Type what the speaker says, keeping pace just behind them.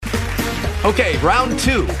Okay, round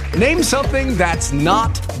 2. Name something that's not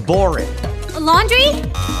boring. A laundry?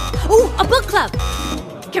 Ooh, a book club.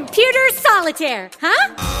 Computer solitaire,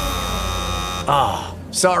 huh? Ah,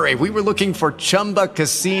 sorry, we were looking for Chumba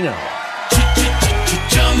Casino.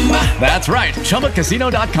 That's right,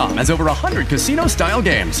 ChumbaCasino.com has over 100 casino-style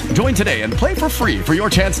games. Join today and play for free for your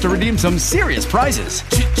chance to redeem some serious prizes.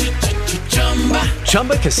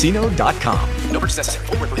 ChumbaCasino.com. No purchase necessary.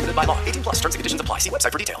 Void where prohibited by law. 18 plus. Terms and conditions apply. See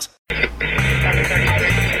website for details.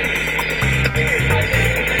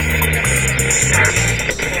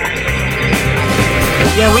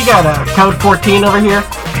 Yeah, we got code 14 over here.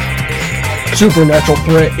 Supernatural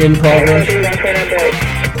threat in progress.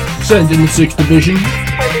 Send in the 6th Division.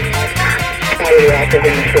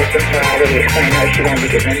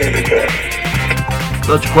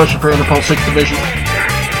 That's a question for Interpol 6th Division.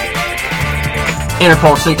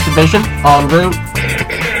 Interpol 6th Division, en route.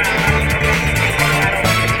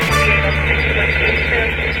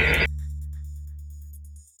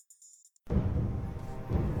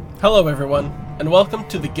 Hello everyone, and welcome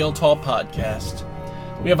to the Guildhall Podcast.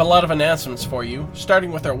 We have a lot of announcements for you,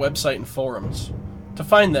 starting with our website and forums. To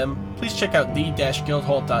find them, please check out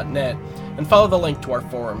the-guildhall.net and follow the link to our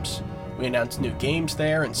forums. We announce new games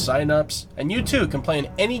there and sign-ups, and you too can play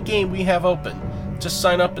in any game we have open. Just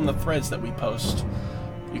sign up in the threads that we post.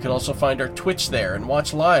 You can also find our Twitch there and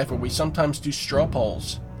watch live where we sometimes do straw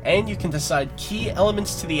polls. And you can decide key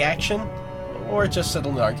elements to the action, or just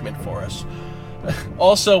settle an argument for us.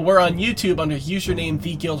 Also, we're on YouTube under username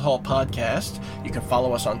The Guildhall Podcast. You can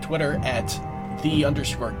follow us on Twitter at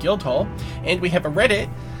 @the_Guildhall. And we have a Reddit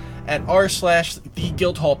at r/The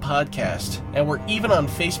Guildhall Podcast. And we're even on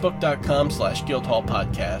Facebook.com/Guildhall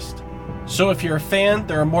Podcast. So if you're a fan,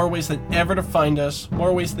 there are more ways than ever to find us,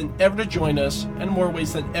 more ways than ever to join us, and more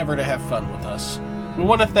ways than ever to have fun with us. We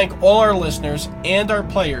want to thank all our listeners and our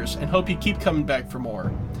players and hope you keep coming back for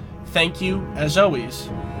more. Thank you, as always,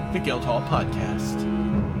 the Guildhall Podcast.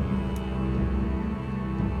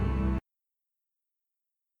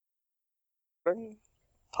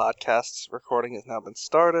 Podcast's recording has now been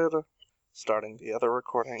started. Starting the other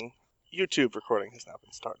recording. YouTube recording has now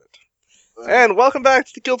been started. And welcome back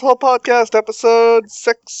to the Guildhall Podcast, episode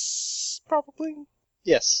 6, probably?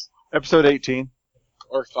 Yes. Episode 18.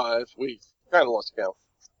 Or 5. We kind of lost count.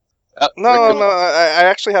 No, I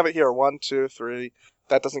actually have it here. 1, 2, 3.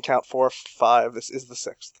 That doesn't count. 4, 5. This is the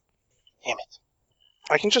 6th. Damn it.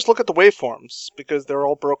 I can just look at the waveforms, because they're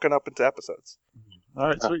all broken up into episodes.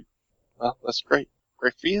 Alright, sweet. Well, that's great.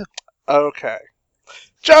 Great for you. Okay.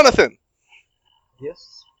 Jonathan!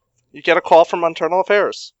 Yes. You get a call from Internal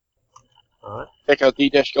Affairs. Alright. Check out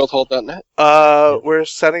the-guildhall.net. We're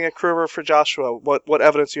sending a crew for Joshua. What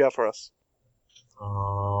evidence do you have for us?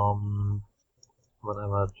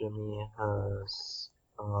 Whatever Jimmy has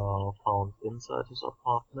found inside his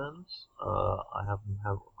apartment. I haven't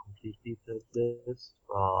have a complete detailed list,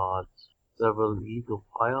 but several illegal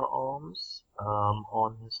firearms.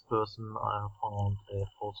 On his person, I have found a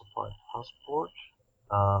falsified passport,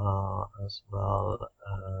 as well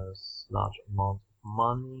as large amounts of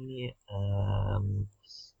money, and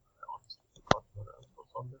I honestly forgot what else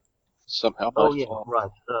was on there. Somehow Oh yeah,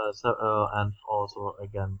 right. And also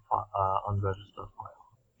again, unregistered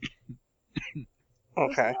firearms.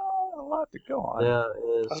 Okay. A lot to go on. There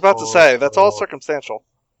is I was about to say, that's all circumstantial.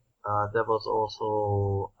 There was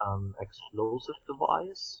also an explosive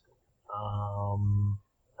device,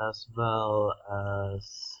 as well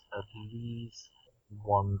as at least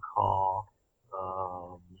one car,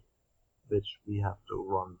 which we have to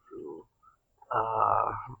run through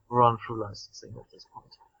licensing at this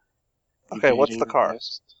point. Okay, what's the car?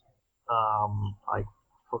 I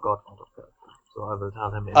forgot out of that, so I will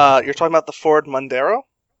tell him. You're talking about the Ford Mondeo?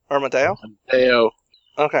 Or Mondeo? Mondeo.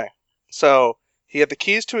 Okay. So, he had the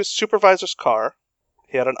keys to his supervisor's car.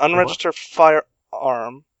 He had an unregistered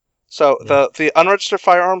firearm. So, the unregistered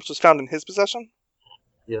firearms was found in his possession?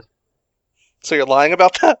 Yes. So you're lying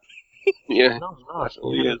about that? Yeah. No,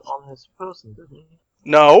 he had it on his person, didn't he?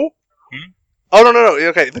 No? Oh, no.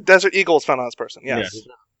 Okay, the Desert Eagle was found on his person, yes.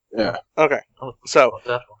 Yeah. Okay. Oh, So,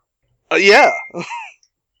 that one. yeah.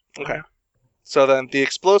 Okay. So then, the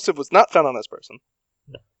explosive was not found on this person?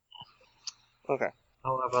 No. Okay.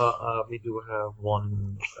 However, we do have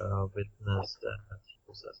one witness that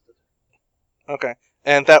possessed it. Okay.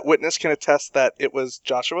 And that witness can attest that it was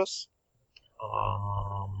Joshua's?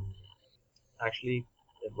 Actually,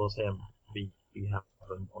 it was him. We have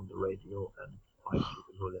him on the radio and 5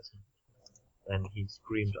 people who listen. And he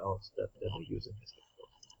screamed out that they were using his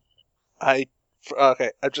explosive.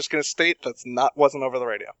 Okay, I'm just going to state wasn't over the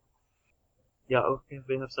radio. Yeah, okay,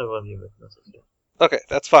 we have several new witnesses here. Okay,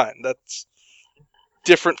 that's fine. That's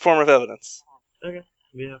different form of evidence. Okay.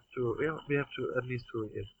 We have to at least do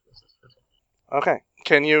it. Yes. Okay.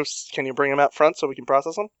 Can you bring him out front so we can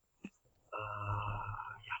process him?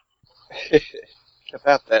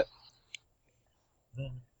 About that.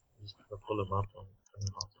 Just pull him up and bring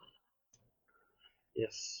him out.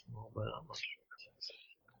 Yes, but I'm not sure.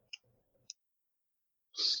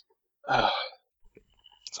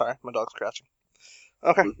 Sorry, my dog's scratching.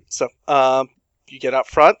 Okay, so you get out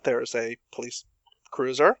front. There's a police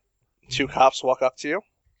cruiser. 2 cops walk up to you.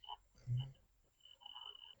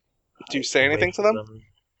 Do you say anything to them?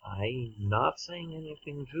 I'm not saying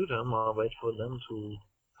anything to them. I'll wait for them to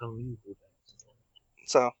tell me who that.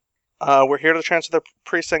 So, we're here to transfer the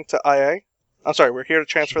precinct to IA. I'm sorry, we're here to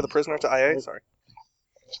transfer the prisoner to IA. Sorry.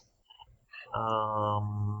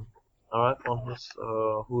 Alright,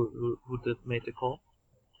 who did make the call?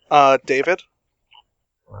 David.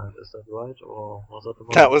 Is that right, or was that the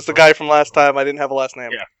one? That was the guy from last time. I didn't have a last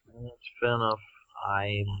name. Yeah. Fair enough.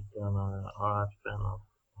 Alright, fair enough.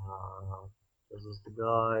 This is the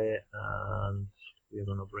guy, and we're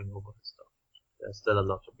gonna bring over his stuff. There's still a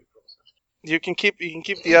lot to be processed. You can keep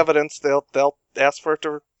the evidence. They'll ask for it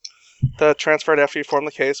to transfer it after you form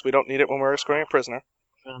the case. We don't need it when we're escorting a prisoner.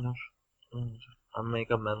 Fair enough. I make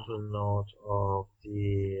a mental note of the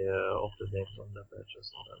names on the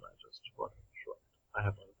badges, and then I just sure. I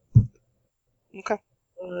have one. Okay.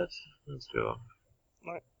 Let's go.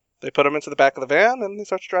 Alright. They put him into the back of the van, and they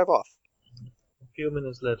start to drive off. A few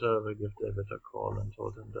minutes later, we give David a call and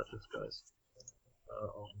told him that his guys are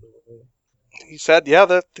on the way. He said, yeah,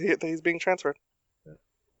 that he's being transferred. Yeah.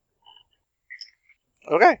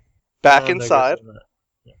 Okay. Back inside.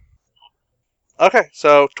 Okay,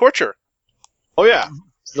 so torture. Oh yeah,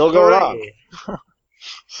 still going on.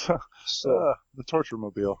 The torture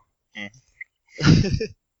mobile.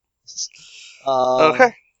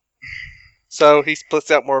 Okay. So he splits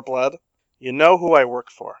out more blood. You know who I work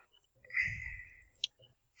for.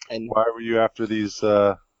 And Why were you after these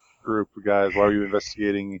group of guys? Why were you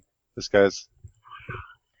investigating this guy's?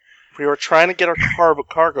 We were trying to get our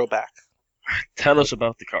cargo back. Tell us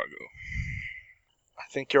about the cargo. I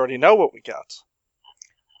think you already know what we got.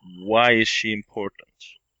 Why is she important?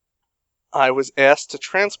 I was asked to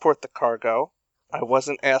transport the cargo. I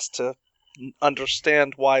wasn't asked to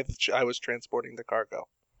understand why I was transporting the cargo.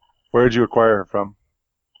 Where did you acquire her from?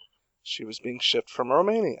 She was being shipped from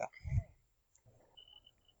Romania.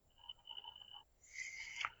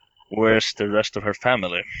 Where's the rest of her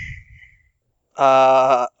family?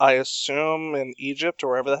 I assume in Egypt or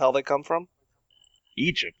wherever the hell they come from.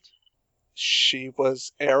 Egypt? She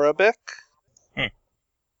was Arabic.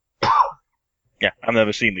 Yeah, I've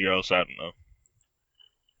never seen the girl, so I don't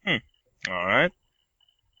know. Alright.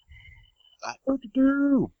 What to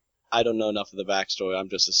do? I don't know enough of the backstory. I'm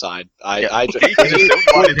just a side. Deacon is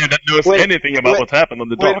the only one here that knows anything about what happened on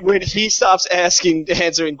the dock. When he stops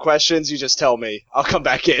answering questions, you just tell me. I'll come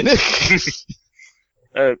back in.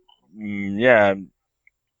 Yeah.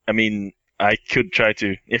 I mean, I could try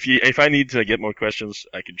to. If I need to get more questions,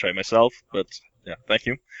 I can try myself. But yeah, thank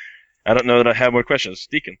you. I don't know that I have more questions.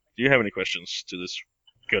 Deacon, do you have any questions to this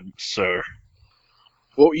good sir?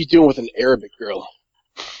 What were you doing with an Arabic girl?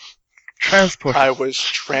 Transport. I was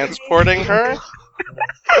transporting her.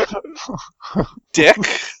 Dick.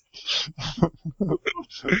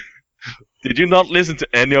 Did you not listen to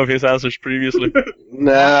any of his answers previously?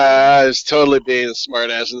 Nah, I was totally being a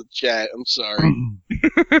smartass in the chat. I'm sorry.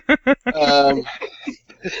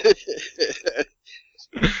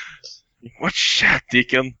 What shit,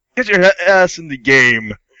 Deacon? Get your ass in the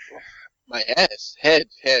game. My ass, head.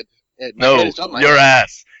 My No, head is on my your ass.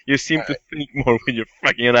 ass. You seem to think more with your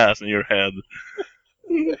fucking ass in your head.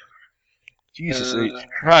 Jesus H.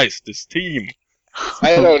 Christ, this team.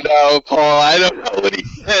 I don't know, Paul. I don't know what he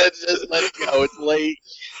said. Just let it go. It's late.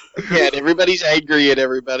 Again, everybody's angry at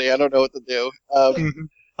everybody. I don't know what to do.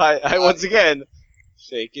 I once again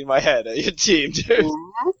shaking my head at your team, dude.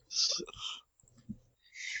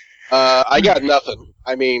 I got nothing.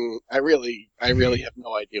 I mean, I really have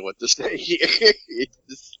no idea what to say here.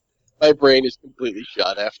 My brain is completely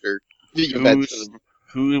shut after the events.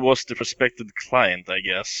 Who was the prospective client, I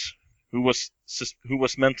guess? Who was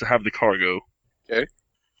meant to have the cargo? Okay.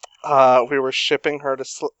 We were shipping her to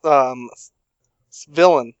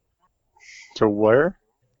Villain. To where?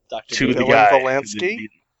 To the Villain guy. Volansky?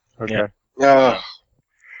 Okay. Yeah.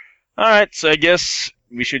 Alright, so I guess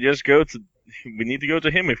we should just we need to go to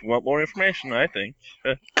him if we want more information, I think.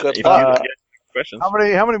 Good If luck. you get questions. How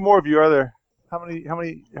many more of you are there? How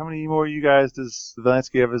many more of you guys does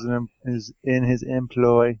Volansky have is in his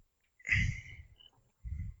employ?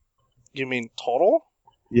 You mean total?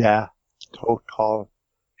 Yeah. Total.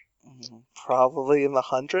 Probably in the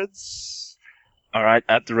hundreds. Alright,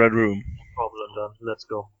 at the Red Room. No problem then. Let's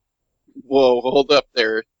go. Whoa, hold up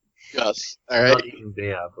there, Gus. Alright. Not even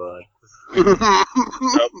there, but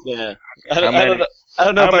Yeah. How I don't many- know. I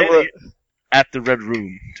don't know how if I many work. at the Red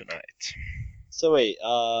Room tonight? So wait,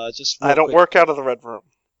 just. I real don't quick. work out of the Red Room.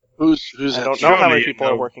 Who's I at don't the- know how many Surely, people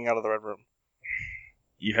are no. working out of the Red Room.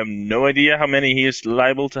 You have no idea how many he is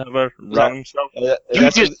liable to have run himself? You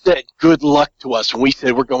That's just said good luck to us when we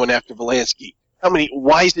said we're going after Volansky.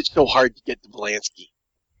 Why is it so hard to get to Volansky?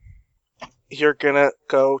 You're gonna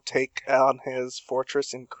go take on his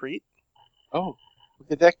fortress in Crete? Oh,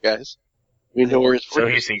 look at that, guys. We know where his So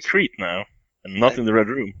fortress he's in is. Crete now, and not in the Red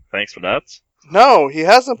Room. Thanks for that. No, he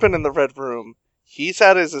hasn't been in the Red Room. He's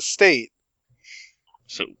at his estate.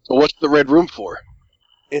 So, So what's the Red Room for?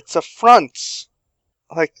 It's a front.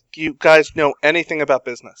 Like, you guys know anything about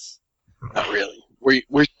business. Not really.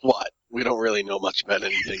 We're SWAT. We don't really know much about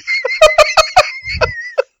anything.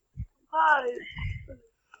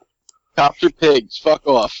 Cops are pigs. Fuck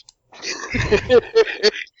off.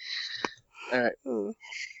 Alright.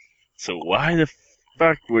 so why the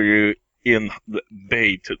fuck were you in the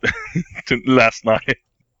bay to last night?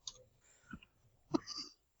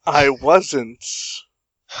 I wasn't.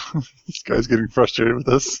 This guy's getting frustrated with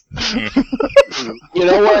us. You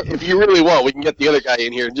know what? If you really want, we can get the other guy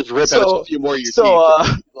in here and just rip out a few more of your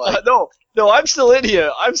teeth. No, I'm still in here.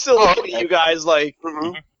 I'm still Oh, looking okay. at you guys like,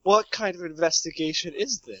 Mhm. what kind of investigation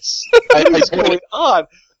is this? I What's going on?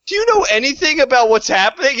 Do you know anything about what's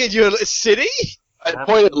happening in your city?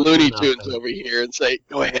 pointed Looney Tunes over here and say,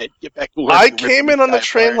 "Go ahead, get back to work." I and rip came this in on the guy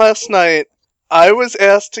train apart." last night. I was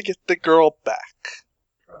asked to get the girl back.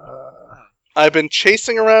 I've been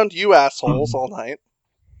chasing around you assholes all night.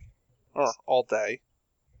 Or all day.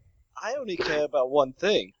 I only care about one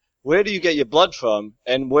thing. Where do you get your blood from,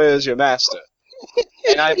 and where's your master?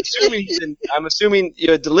 And I'm assuming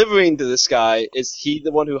you're delivering to this guy. Is he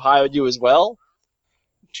the one who hired you as well?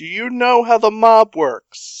 Do you know how the mob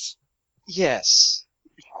works? Yes.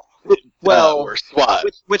 Well, we're SWAT.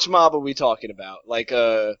 which mob are we talking about?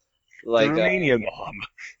 Romanian mob.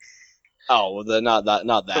 Oh, not that.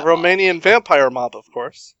 The Romanian vampire mob, of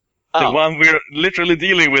course. The Oh, one we're literally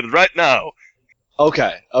dealing with right now.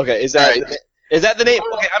 okay. Is that Alright. is that the name?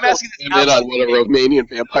 Okay, I'm asking this. And then on what a Romanian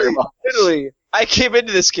vampire mob. Literally, I came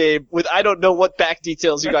into this game with I don't know what back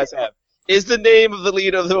details you guys have. Is the name of the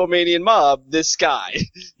leader of the Romanian mob this guy,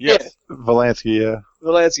 Yes. Volansky, yeah.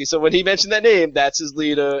 Volansky? So when he mentioned that name, that's his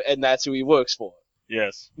leader, and that's who he works for.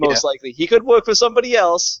 Yes. Most likely, he could work for somebody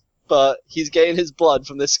else, but he's getting his blood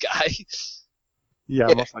from this guy. Yeah,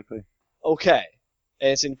 Yeah. most likely. Okay,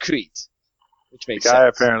 and it's in Crete, which The makes guy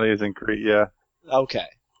sense. apparently is in Crete, yeah. Okay.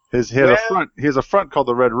 He has a front called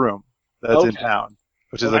the Red Room. That's in Okay. town.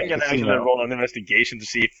 Which is So a I can actually casino. roll an investigation to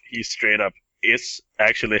see if he straight up if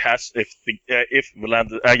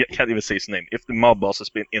Volander, I can't even say his name, if the mob boss has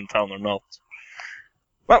been in town or not.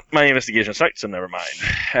 Well, my investigation sucked, so never mind.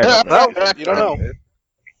 I don't know. No, you don't know.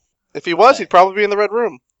 If he was, he'd probably be in the Red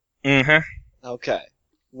Room. Mm-hmm. Okay.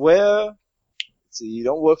 Where? So you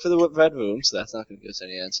don't work for the Red Room, so that's not going to give us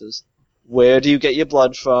any answers. Where do you get your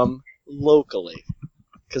blood from locally?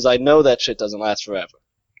 Because I know that shit doesn't last forever.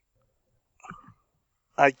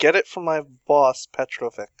 I get it from my boss,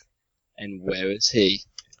 Petrovic. And where is he?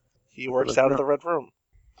 He works out of the Red Room.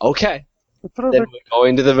 Okay. Then we're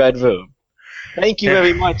going to the Red Room. Thank you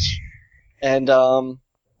very much. And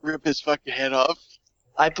Rip his fucking head off.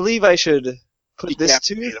 I believe I should put this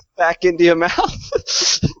Decapitate tooth back into your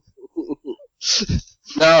mouth.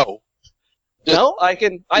 No. No, I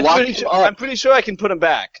can. Lock him up. I'm pretty sure I can put him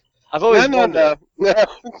back. I've always wondered. No.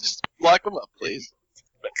 Just lock him up, please.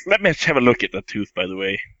 Let me have a look at that tooth, by the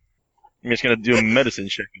way. I'm just gonna do a medicine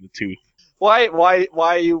check on the tooth. Why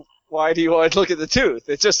do you want to look at the tooth?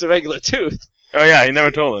 It's just a regular tooth. Oh yeah, you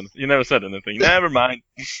never told him. You never said anything. Never mind.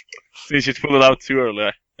 Since you pulled it out too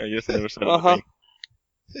early, I just never said anything.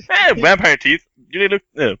 Vampire teeth. Do they look?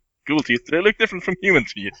 No, ghoul teeth. Do they look different from human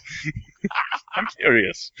teeth? I'm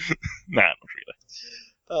curious. Nah, not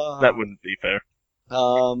really. That wouldn't be fair.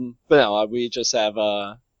 But no, we just have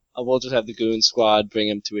we'll just have the goon squad bring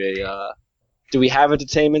him to a. Do we have a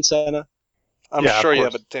detainment center? I'm Yeah, of sure you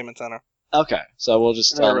course. have a detainment center. Okay, so we'll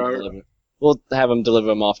just tell him to Right. deliver. We'll have him deliver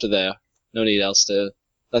him off to there. Nothing else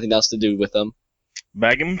to do with them.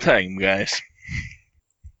 Bag 'em time, guys.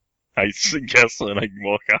 I guess when I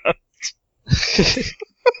walk out.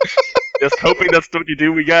 Just hoping that's what you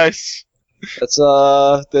do, we guys. That's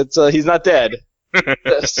he's not dead.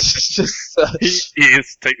 That's just, He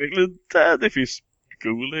is technically dead if he's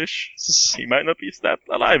ghoulish. He might not be that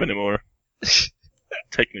alive anymore.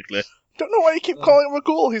 Technically. Don't know why you keep calling him a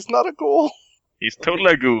ghoul. He's not a ghoul. He's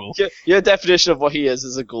totally a ghoul. Your definition of what he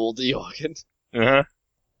is a ghoul, Jorgen. Uh-huh.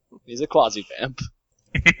 He's a quasi-vamp.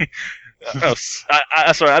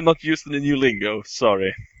 Sorry, I'm not used to the new lingo.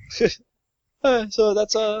 Sorry.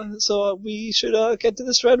 So we should get to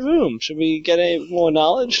this red room. Should we get any more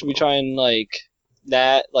knowledge? Should we try and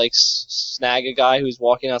snag a guy who's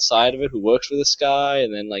walking outside of it who works for this guy,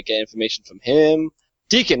 and then get information from him?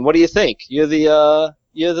 Deacon, what do you think? You're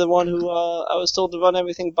the one who I was told to run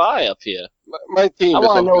everything by up here. My team. I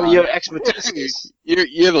want to know gone. your expertise.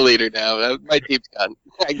 You're the leader now. My team's gone.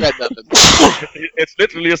 I got nothing. It's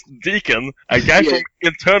literally just Deacon, a guy from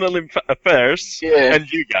Internal Affairs, Yeah.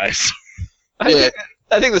 and you guys. Yeah.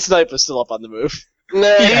 I think the sniper's still up on the move.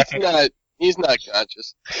 No, he's not. He's not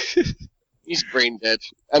conscious. He's brain dead.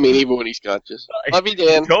 I mean, even when he's conscious. Love you,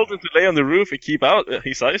 Dan. He told him to lay on the roof and keep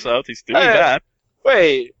his eyes out. He's doing that.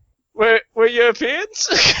 Wait, we're Europeans?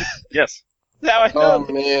 Yes. Now I know.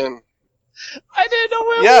 Oh man. I didn't know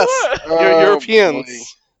where Yes, we were. you're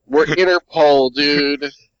Europeans. We're Interpol,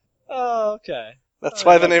 dude. Oh, okay. That's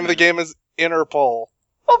why the name of the game is Interpol.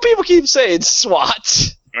 Well, people keep saying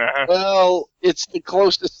SWAT. Uh-huh. Well, it's the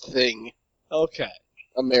closest thing Okay.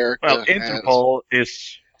 America Well, has. Interpol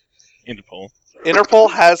is Interpol. Interpol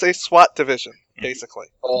has a SWAT division, basically.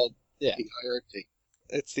 Called Yeah. IRT.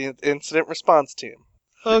 It's the Incident Response Team.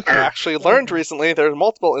 Okay. I actually learned recently there's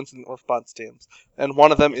multiple Incident Response Teams, and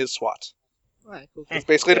one of them is SWAT. Right, cool. It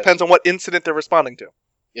basically Yes. depends on what incident they're responding to.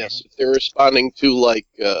 Yes, if they're responding to a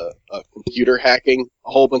computer hacking,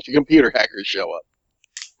 a whole bunch of computer hackers show up.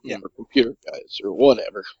 Yeah. Or computer guys, or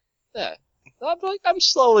whatever. Yeah. I'm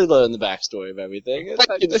slowly learning the backstory of everything.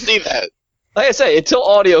 I can see that. Like I say, until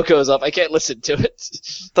audio goes up, I can't listen to it.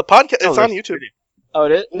 The podcast it's on there's YouTube. video. Oh,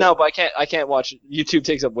 it is? No, but I can't watch it. YouTube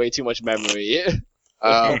takes up way too much memory.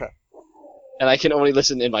 Okay. And I can only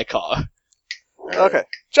listen in my car. Okay.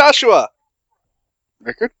 Joshua!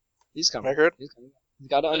 Record? He's coming. Record? He's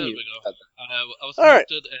got to There unmute. we go. I was All right.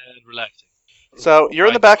 muted and relaxing. So, you're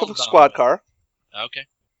in the back of the squad car. Okay.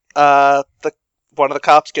 One of the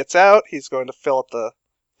cops gets out. He's going to fill up the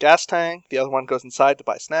gas tank. The other one goes inside to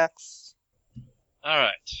buy snacks. All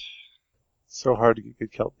right. So hard to get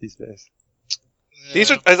good kelp these days.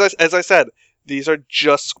 These are, as I said, these are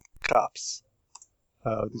just cops.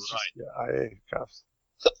 Oh, these are IA cops.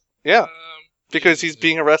 Yeah, because he's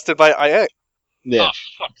being arrested by IA. Yeah. Oh,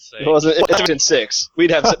 for fuck's sake. If it wasn't in 6,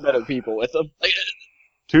 we'd have some better people with them. Like,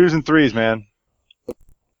 2s and 3s, man.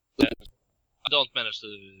 I don't manage to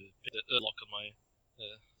pick the lock on my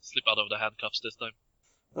slip out of the handcuffs this time.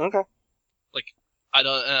 Okay. I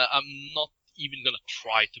don't. I'm not even gonna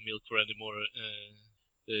try to milk for any more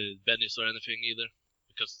bennies or anything either,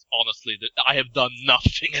 because honestly, I have done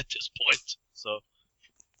nothing at this point. So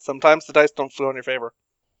Sometimes the dice don't flow in your favor.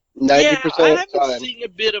 90% I of have the been time. seeing a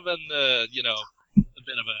bit of a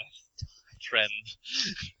trend.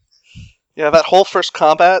 Yeah, that whole first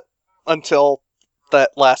combat until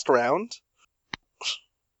that last round.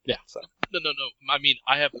 Yeah. So. No. I mean,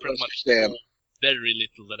 I have pretty much Sam. very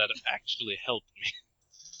little that actually helped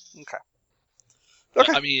me. Okay.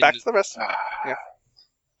 Okay. I mean, back to the rest. Yeah.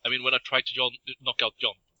 I mean, when I tried to knock out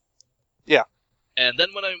John. Yeah. And then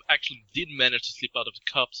when I actually did manage to slip out of the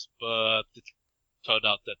cuffs, but it turned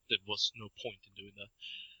out that there was no point in doing that.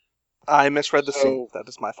 I misread the scene. That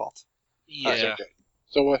is my fault. Yeah. Okay.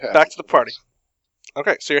 So what happened? Back to the party.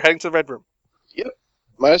 Okay, so you're heading to the red room. Yep.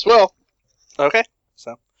 Might as well. Okay,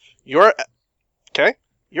 so you're at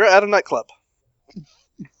a nightclub.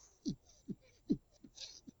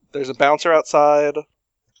 There's a bouncer outside.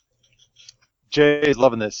 Jay is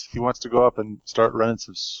loving this. He wants to go up and start running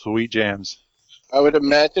some sweet jams. I would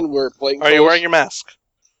imagine we're playing. Are you wearing your mask?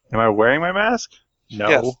 Am I wearing my mask? No.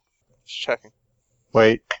 Yes. Just checking.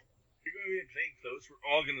 Wait. You're going to be plain clothes. We're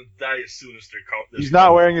all going to die as soon as they're caught. He's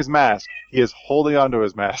not wearing his mask. He is holding onto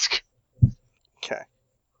his mask. Okay.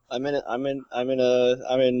 I'm in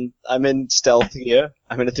stealth here.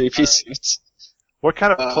 I'm in a 3-piece suit. What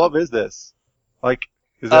kind of club is this? Like,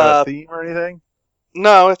 is that a theme or anything?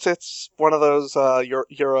 No, it's one of those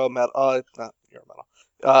Euro metal, not Euro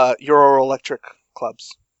metal, Euro electric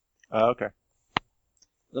clubs. Oh, okay.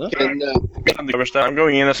 I'm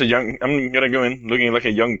going in as a young. I'm gonna go in looking like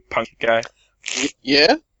a young punk guy.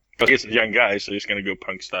 Yeah. But he's a young guy, so he's gonna go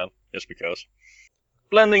punk style, just because.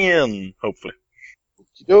 Blending in, hopefully.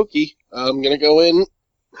 Okie. I'm gonna go in.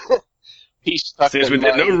 He's stuck Since we in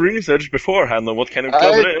did my... no research beforehand on what kind of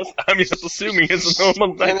club it is, I'm just assuming it's a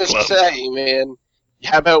normal I'm gonna nightclub. say, man.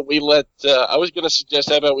 How about we let? I was gonna suggest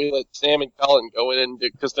how about we let Sam and Colin go in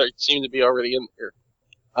because they seem to be already in there.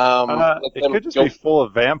 Let It them could just go. be full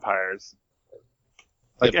of vampires.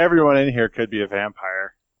 Like, everyone in here could be a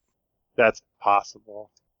vampire. That's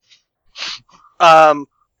possible.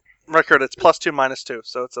 Record, it's +2, -2,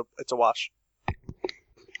 so it's a wash.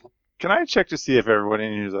 Can I check to see if everyone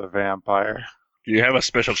in here is a vampire? Do you have a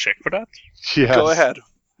special check for that? Yes. Go ahead.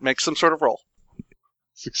 Make some sort of roll.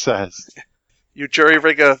 Success. You jury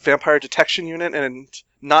rig a vampire detection unit, and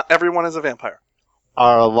not everyone is a vampire.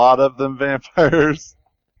 Are a lot of them vampires?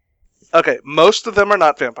 Okay, most of them are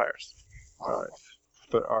not vampires. Alright.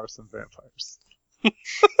 There are some vampires.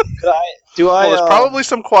 Well, there's probably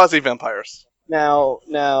some quasi-vampires. Now,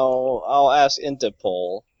 I'll ask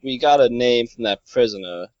Interpol. We got a name from that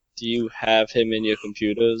prisoner. Do you have him in your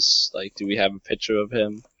computers? Like, do we have a picture of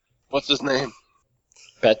him? What's his name?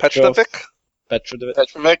 Petrovic?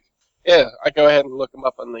 Petrovic? Yeah, I go ahead and look him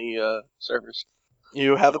up on the servers.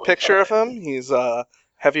 You have a picture of him. He's a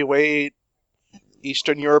heavyweight,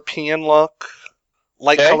 Eastern European look,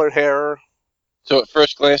 light-colored hair. So at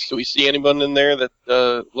first glance, do we see anyone in there that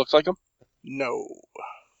looks like him? No.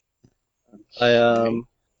 Yeah.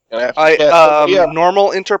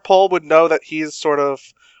 Normal Interpol would know that he's sort of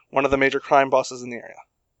one of the major crime bosses in the area.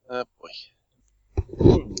 Oh boy.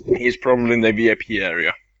 He's probably in the VIP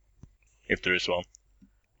area, if there is one.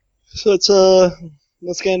 So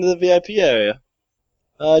let's get into the VIP area.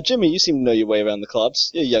 Jimmy, you seem to know your way around the clubs.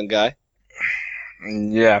 You're a young guy.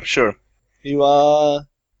 Yeah, sure. You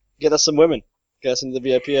get us some women. Get us into the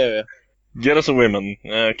VIP area. Get us some women.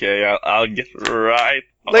 Okay, I'll get right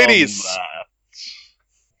Ladies! on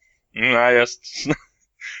that. I just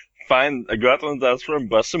go out on the dance floor and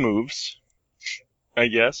bust some moves, I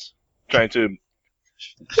guess. Trying to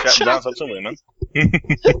dance up some women. I'm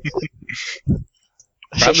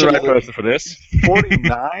the right person for this.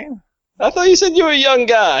 49? I thought you said you were a young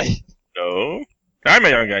guy. No. I'm a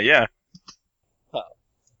young guy, yeah.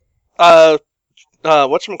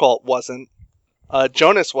 Whatchamacallit wasn't.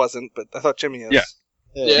 Jonas wasn't, but I thought Jimmy is. Yeah.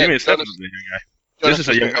 Jimmy is Jonas- definitely a young guy. This is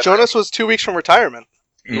a young guy. Jonas was 2 weeks from retirement.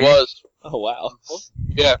 He was. Oh, wow.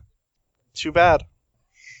 Yeah. Too bad.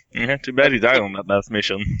 Yeah, too bad he died on that last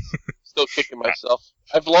mission. Still kicking myself.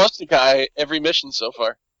 I've lost a guy every mission so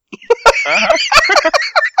far.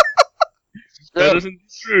 That isn't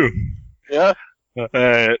true. Yeah.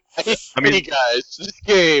 I mean, Hey guys, this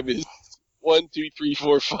game is 1, 2, 3,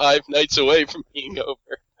 4, 5 nights away from being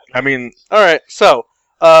over. I mean, Alright, so,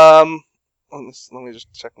 let me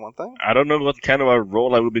just check one thing. I don't know what kind of a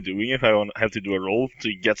role I will be doing if I have to do a role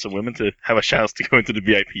to get some women to have a chance to go into the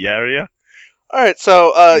VIP area. Alright,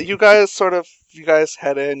 so, you guys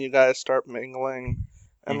head in, you guys start mingling,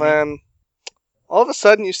 and then, all of a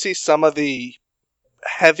sudden you see some of the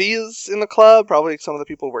heavies in the club, probably some of the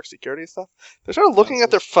people who work security and stuff. They're sort of looking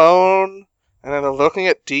at their phone, and then they're looking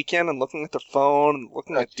at Deacon, and looking at their phone, and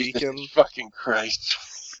looking at Deacon. Fucking Christ.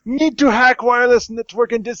 Need to hack wireless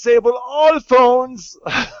network and disable all phones.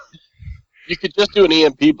 You could just do an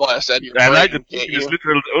EMP blast at your And brain, I can't is you?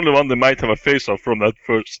 literally the only one that might have a face-off from that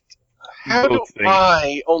first How do boat thing.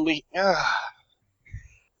 I only...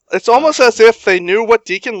 It's almost as if they knew what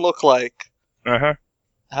Deacon looked like. Uh-huh.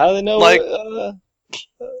 How do they know? Like-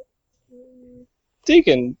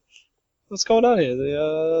 Deacon, what's going on here?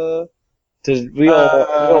 Did we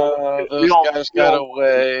those guys got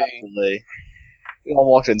away. separately. We all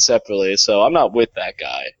walked in separately, so I'm not with that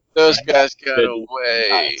guy. Those guys got Good.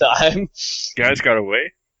 away. Time. Guys got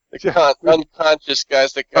away? The unconscious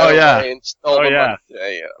guys that got Oh, yeah. away and stole Oh, the yeah.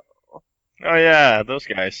 money. Oh yeah, those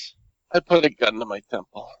guys. I put a gun to my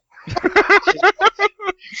temple.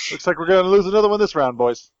 Looks like we're going to lose another one this round,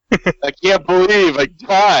 boys. I can't believe I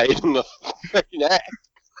died in the fucking act.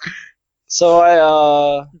 So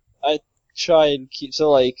I try and keep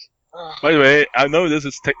By the way, I know this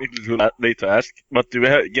is technically too late to ask, but do we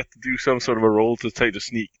get to do some sort of a role to try to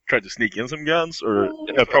sneak in some guns, or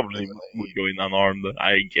probably would go in unarmed?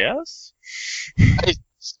 I guess. I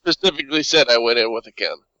specifically said I went in with a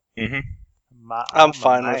gun. Mm-hmm. I'm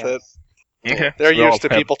fine with it. Okay. They're We all used to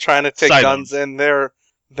have people trying to take sidearms. guns in. They're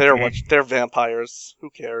vampires. Who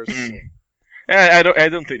cares? Yeah, I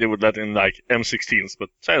don't think they would let in like M16s, but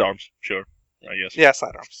sidearms, sure. I guess. Yeah,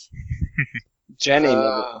 sidearms.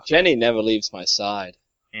 Jenny never leaves my side.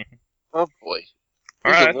 Oh boy.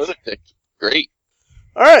 All He's right. a lunatic. Great.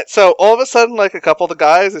 Alright, so all of a sudden, like, a couple of the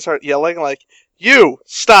guys, they start yelling, like, "You!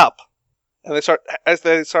 Stop!" And as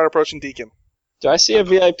they start approaching Deacon. Do I see a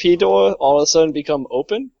VIP door all of a sudden become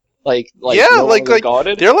open? Like yeah, no like longer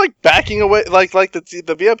guarded? they're, like, backing away, like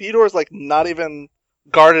the VIP door is, like, not even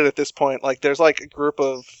guarded at this point. Like, there's, like, a group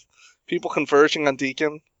of people converging on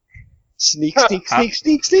Deacon. Sneak. I'll give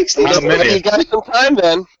you guys some time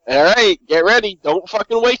then. Alright, get ready. Don't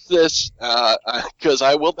fucking waste this, because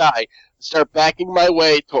I will die. start backing my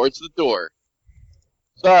way towards the door.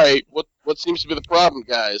 Sorry, what seems to be the problem,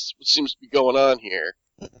 guys? What seems to be going on here?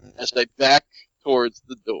 As I back towards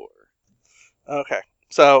the door. Okay.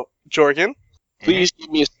 So, Jorgen? Please give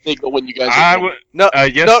me a signal when you guys I are would. No,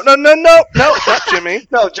 Yes. no, not Jimmy.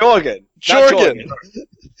 No, Jorgen. Jorgen.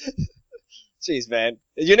 Jeez, man.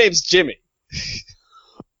 Your name's Jimmy.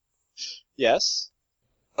 Yes?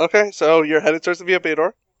 Okay, so you're headed towards the VIP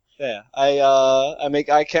door? Yeah. I make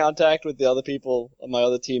eye contact with the other people, my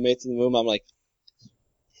other teammates in the room. I'm like,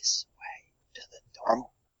 this way to the door. I'm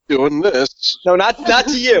doing this. No, not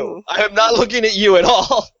to you. I am not looking at you at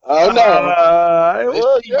all. Oh, no. I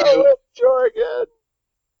will It's you. go with Jorgen.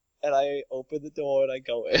 And I open the door and I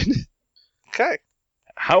go in. Okay.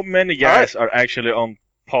 How many guys are actually on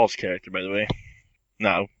Paul's character, by the way?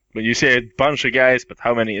 Now, when you say a bunch of guys, but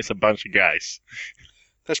how many is a bunch of guys?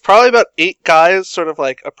 There's probably about 8 guys sort of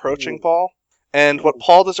like approaching Paul. And what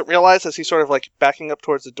Paul doesn't realize is he's sort of like backing up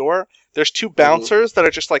towards the door. There's 2 bouncers that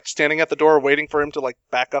are just like standing at the door waiting for him to like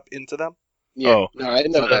back up into them. Yeah, Oh. no, I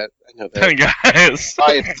know that. 10 guys.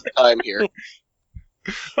 Science time here.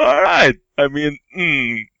 Alright. I mean,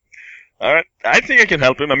 Alright. I think I can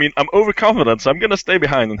help him. I mean, I'm overconfident, so I'm gonna stay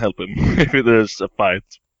behind and help him if there's a fight.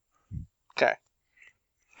 Okay.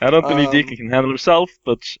 I don't believe Deacon can handle himself,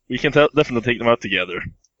 but we can definitely take them out together.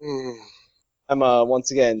 I'm once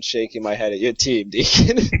again shaking my head at your team,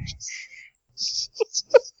 Deacon.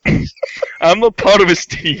 I'm not part of his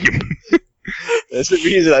team. That's the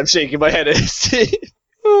reason I'm shaking my head at his team.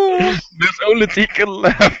 There's only Deacon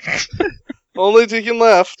left. Only Deacon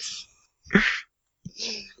left.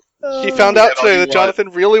 He found out today that Jonathan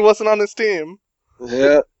really wasn't on his team.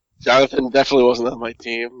 Yeah, Jonathan definitely wasn't on my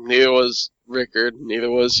team. Neither was Rickard. Neither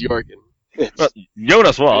was Jorgen. But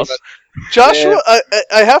Jonas was. Joshua,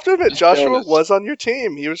 I have to admit, Joshua Jonas. was on your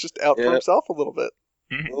team. He was just out for himself a little bit.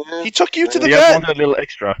 Yeah, He took you to the He just vet. wanted a little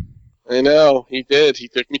extra. I know, he did. He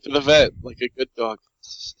took me to the vet like a good dog.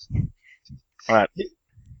 Alright.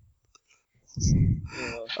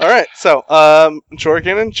 Alright, so,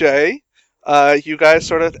 Jorgen and Jay, you guys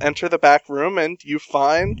sort of enter the back room and you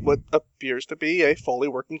find what appears to be a fully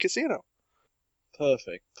working casino.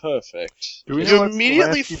 Perfect. Do we know You what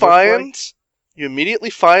immediately Zelensky looks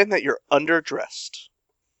like? find that you're underdressed.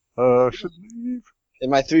 Should leave. In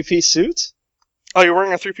my 3-piece suit? Oh, you're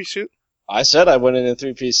wearing a 3-piece suit? I said I went in a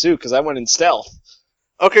 3-piece suit because I went in stealth.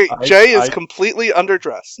 Okay, Jay is completely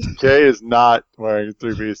underdressed. Jay is not wearing a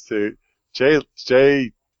 3-piece suit. Jay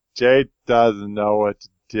doesn't know what to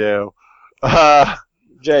do.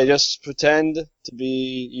 Jay, just pretend to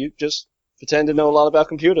be. You just pretend to know a lot about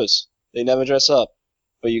computers. They never dress up,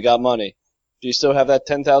 but you got money. Do you still have that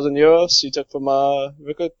 10,000 euros you took from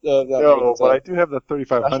Rickard? No, but I do have the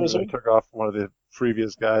 3,500 I Joshua? took off one of the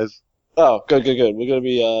previous guys. Oh, good. We're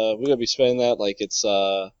gonna be spending that like it's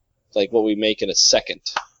like what we make in a second.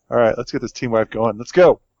 All right, let's get this team wipe going. Let's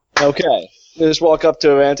go. Okay. We just walk up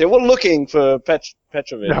to Ante. We're looking for Petrovich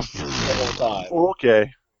the whole time.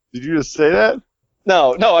 Okay. Did you just say that?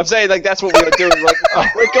 No, I'm saying like that's what we're doing.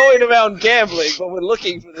 Like we're going around gambling, but we're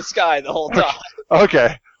looking for this guy the whole time.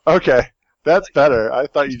 Okay. That's better. I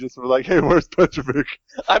thought you just were like, hey, where's Petrovic?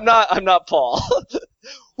 I'm not Paul.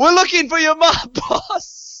 We're looking for your mob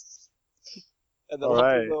boss. And the All locker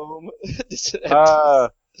right. room.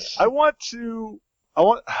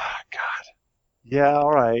 God. Yeah,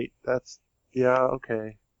 all right.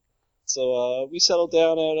 Okay. So we settled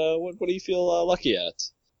down at what do you feel lucky at?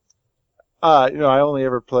 I only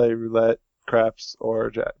ever play roulette, craps, or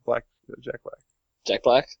Jack Black. Jack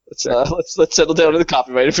Black. Let's settle down to the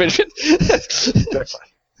copyright infringement. Jack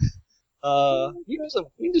Black. We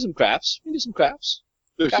can do some craps. There's a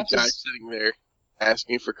guy sitting there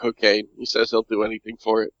asking for cocaine. He says he'll do anything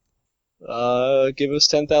for it. Give us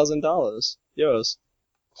 $10,000 euros.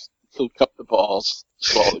 He'll cup the balls,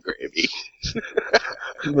 swallow the gravy.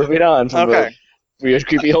 Moving on from Okay. the weird,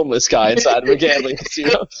 creepy homeless guy inside of a gambling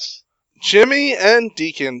casino. Jimmy and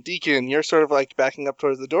Deacon. Deacon, you're sort of like backing up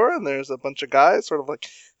towards the door, and there's a bunch of guys, sort of like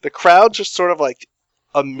the crowd just sort of like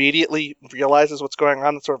immediately realizes what's going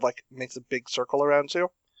on and sort of like makes a big circle around you.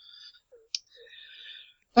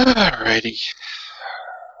 Alrighty.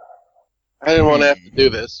 I didn't want to have to do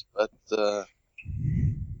this, but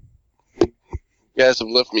you guys have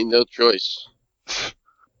left me no choice.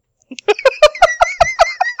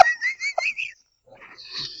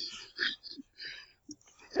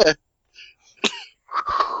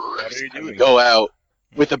 What are you doing? Go out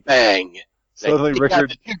with a bang. Suddenly, Take out Rickard.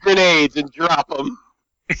 the 2 grenades and drop them.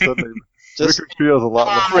 Suddenly, Just- Rickard feels a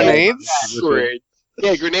lot more. Grenades? Grenades.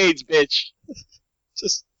 Yeah, grenades, bitch.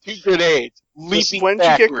 Just 2 grenades. Leaping When did you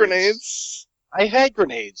get backwards. grenades? I had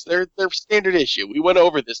grenades. They're standard issue. We went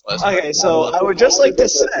over this last time. Okay, so I would just like to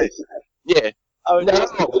say. Yeah. I would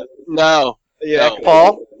No. Yeah.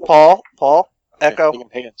 No. Paul. Echo. Okay,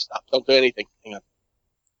 hang on. Stop. Don't do anything. Hang on.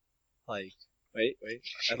 Like, wait.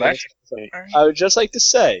 I would just like to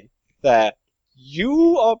say that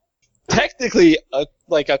you are technically a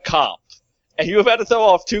cop, and you have had to throw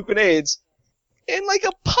off 2 grenades in like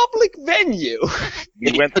a public venue.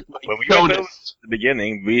 When we went over the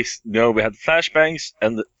beginning, we had flashbangs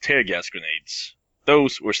and the tear gas grenades.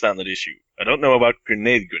 Those were standard issue. I don't know about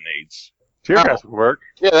grenades. Tear gas would work.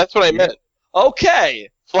 Yeah, that's what I meant. Okay.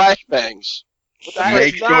 Flashbangs. That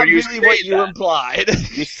Make is sure not you really say what you that. implied.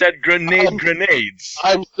 You said grenades.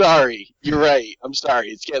 I'm sorry. You're right. I'm sorry.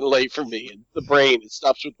 It's getting late for me. And the brain, it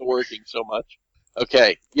stops with the working so much.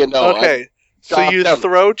 Okay. Okay. So you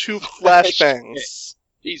throw 2 flashbangs.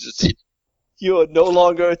 Jesus. You are no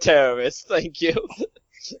longer a terrorist. Thank you.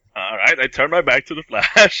 Alright, I turn my back to the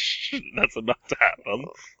flash. That's about to happen.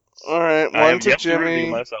 Alright, I 1 have to yet to reveal Jimmy.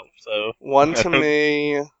 myself, so 1 to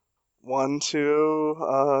me. 1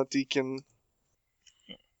 to Deacon.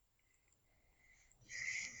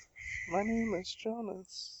 My name is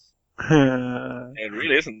Jonas. It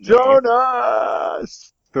really isn't.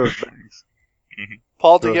 Jonas! Those things.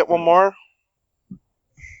 Paul, do you get one more?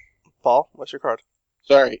 Paul, what's your card?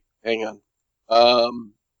 Sorry. Hang on.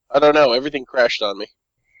 I don't know. Everything crashed on me.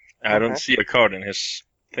 I don't see a card in his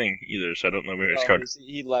thing either, so I don't know where his card is.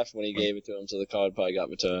 He left when he gave it to him, so the card probably got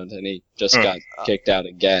returned, and he just got kicked out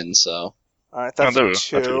again, so... Alright, that's there a we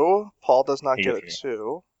go. 2. Paul does not He get a gets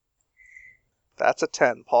 2. That's a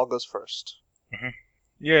 10. Paul goes first.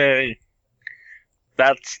 Yay.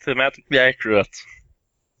 That's thematically accurate.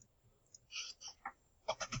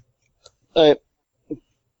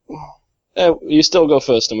 You still go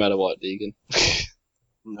first no matter what, Deegan.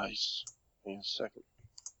 Nice. Hang on a second.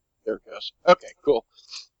 There it goes. Okay, cool.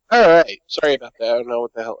 Alright. Sorry about that. I don't know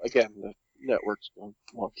what the hell. Again, the network's going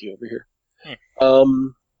wonky over here.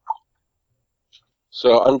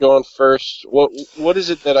 So I'm going first. What is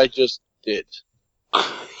it that I just did?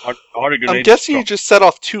 I'm guessing you just set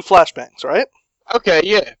off 2 flashbangs, right? Okay,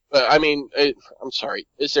 yeah. But, I mean, I'm sorry.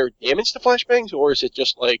 Is there damage to flashbangs, or is it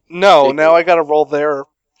just like... No, now I gotta roll their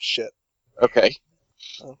shit. Okay.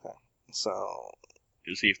 Okay. So...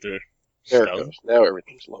 To see if they're... There it goes. Now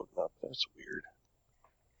everything's loading up. That's weird.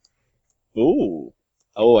 Ooh.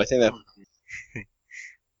 Oh, I think that...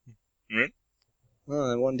 Hmm?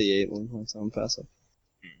 Oh, 1d8 one sound passive.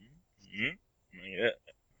 Yeah.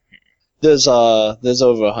 There's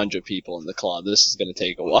over 100 people in the club. This is gonna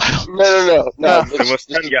take a while. No. There was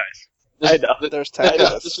 10 guys. I know. There's 10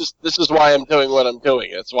 guys. This is why I'm doing what I'm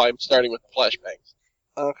doing. That's why I'm starting with the flashbangs.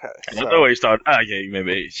 Okay. I don't know where you start. Okay,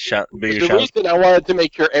 maybe bigger The chance. reason I wanted to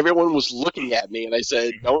make sure everyone was looking at me, and I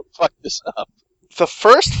said, don't fuck this up. The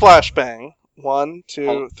first flashbang, 1,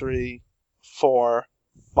 2, 3, 4,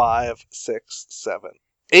 5, 6, 7.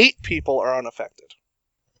 8 people are unaffected.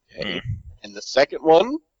 Okay. And the second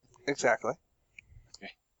one? Exactly.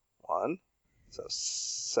 Okay. 1. So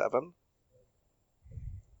 7.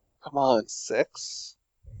 Come on. 6.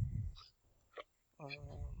 Wait.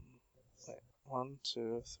 1,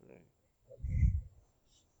 2,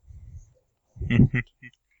 3.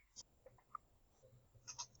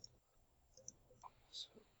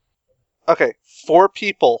 Okay, 4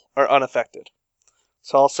 people are unaffected.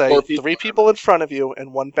 So I'll say 3 people in front of you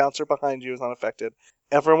and 1 bouncer behind you is unaffected.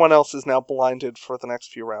 Everyone else is now blinded for the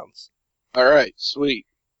next few rounds. Alright, sweet.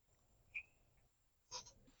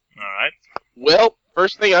 Alright. Well,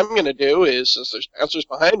 first thing I'm going to do is, since there's bouncers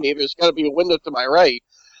behind me, there's got to be a window to my right.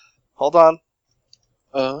 Hold on.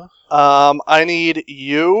 Uh-huh. I need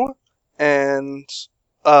you and,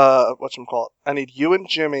 whatchamacallit? I need you and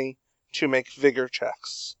Jimmy to make vigor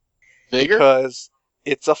checks. Vigor? Because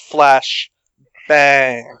it's a flash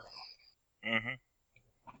bang. Mm-hmm.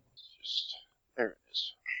 There it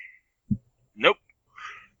is. Nope.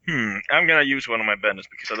 I'm gonna use one of my banners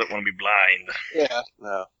because I don't want to be blind. Yeah,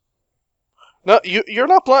 no. No, you're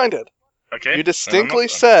not blinded. Okay. You distinctly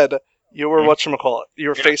said you were whatchamacallit. You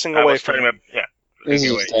were facing away from it. This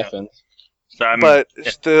Facing is away, different. So I'm, But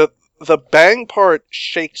the bang part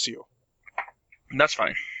shakes you. That's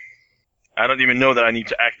fine. I don't even know that I need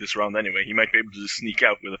to act this round anyway. He might be able to just sneak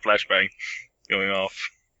out with a flashbang going off.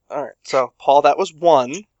 Alright, so, Paul, that was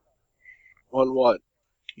 1. 1 what?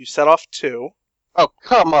 You set off 2. Oh,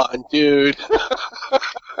 come on, dude.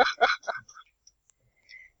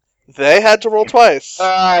 They had to roll twice.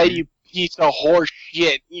 You piece of horse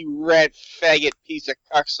shit. You red faggot piece of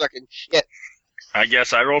cocksucking shit. I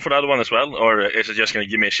guess I roll for the other one as well, or is it just going to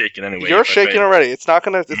give me a shaking anyway? You're if I shaking fail? already. It's not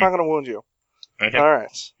gonna wound you. Okay.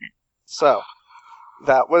 Alright. So,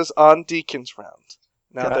 That was on Deacon's round.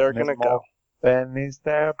 Now Got they're no gonna more go. Benny's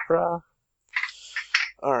there, bruh.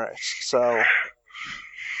 Alright, so...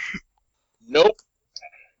 Nope.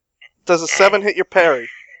 Does a 7 hit your parry?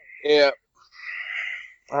 Yeah.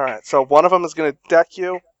 Alright, so one of them is gonna deck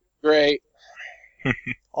you. Great.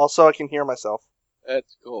 Also, I can hear myself.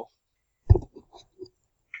 That's cool.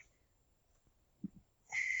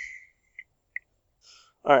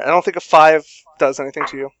 Alright, I don't think a 5 does anything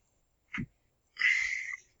to you.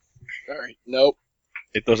 Alright, nope.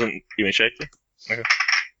 It doesn't even shake you? Okay.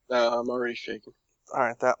 No, I'm already shaking.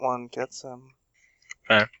 Alright, that one gets him.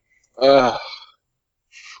 Fine.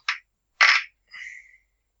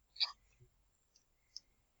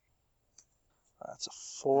 That's a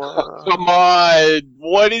 4. Oh, come on!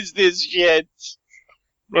 What is this shit?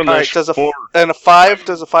 Well, Alright, does a 5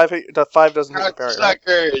 does a 5 hit? The 5 doesn't hit your parry, right?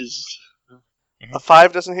 Suckers! A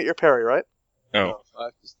 5 doesn't hit your parry, right? No,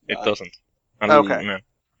 it doesn't. Okay. No.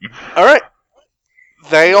 Alright.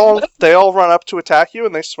 They all run up to attack you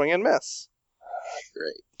and they swing and miss.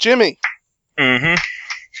 Great. Jimmy. Mm-hmm.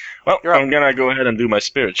 Well, I'm gonna go ahead and do my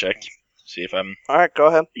spirit check. See if I'm Alright, go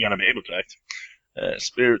ahead. gonna be able to act.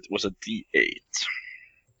 Spirit was a D8.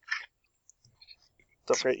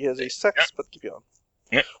 Don't forget he has a 6, but keep going.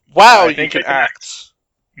 Yep. Wow, I you think can I can act.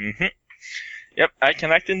 Mm-hmm. Yep, I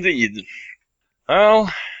can act indeed.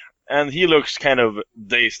 Well, and he looks kind of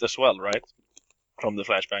dazed as well, right? From the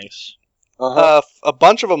flashbangs. A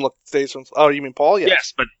bunch of them look dazed from... Oh, you mean Paul? Yes.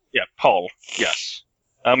 Yes, but yeah, Paul. Yes.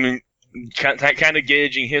 I mean, kind of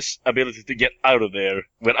gauging his ability to get out of there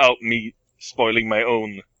without me spoiling my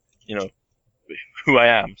own, who I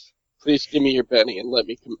am. Please give me your Benny and let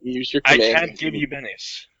me use your I command. can't give you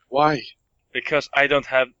bennies. Why? Because I don't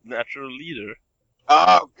have natural leader.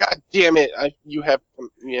 Oh, god damn it! You have...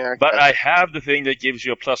 Yeah. But I have the thing that gives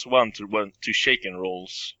you a +1 to shaken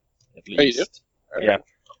rolls, at least. Oh, you do? Yeah.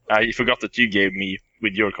 I forgot that you gave me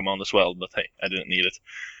with your command as well, but hey, I didn't need it.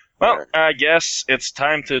 Well, I guess it's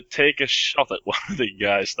time to take a shot at one of the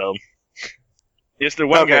guys, though. Is there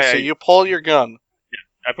one guy... Okay, so you pull your gun.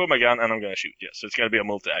 Yeah, I pull my gun and I'm gonna shoot, yes. So it's gonna be a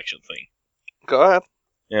multi-action thing. Go ahead.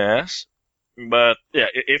 Yes. But, yeah,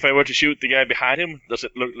 if I were to shoot the guy behind him, does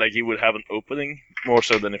it look like he would have an opening? More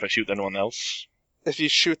so than if I shoot anyone else? If you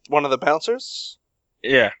shoot one of the bouncers?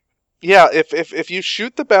 Yeah. Yeah, if you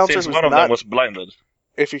shoot the bouncer Since who's one of not... them was blinded.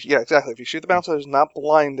 Yeah, exactly. If you shoot the bouncer who's not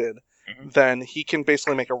blinded, then he can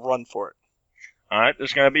basically make a run for it. Alright,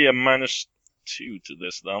 there's gonna be a -2 to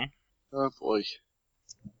this, though. Oh, boy.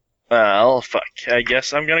 Well, fuck. I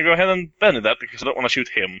guess I'm gonna go ahead and bend that because I don't want to shoot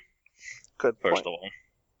him. Good First of all.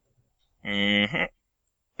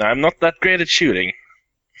 I'm not that great at shooting.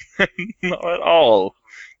 Not at all.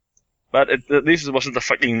 But at least it wasn't a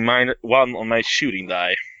fucking -1 on my shooting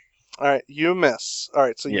die. Alright, you miss.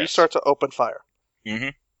 Alright, so you Yes. start to open fire. Mm-hmm.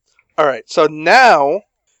 Alright, so now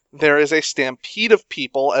there is a stampede of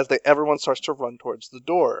people as everyone starts to run towards the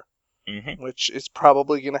door. Mm-hmm. Which is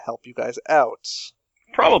probably going to help you guys out.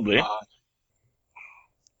 Probably.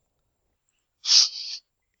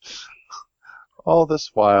 All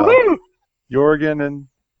this while, Jorgen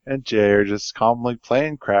and Jay are just calmly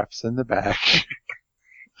playing craps in the back.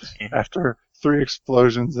 After 3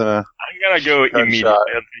 explosions and a... I'm gonna go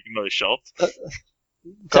immediately and take another shot.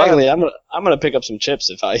 Technically, I'm gonna pick up some chips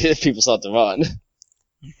if people start to run.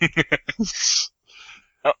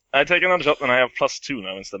 Oh, I take another shot and I have +2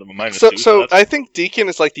 now instead of a -2. So I think Deacon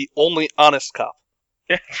is like the only honest cop.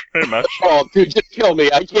 Yeah, pretty much. Oh, dude, just kill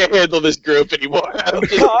me. I can't handle this group anymore.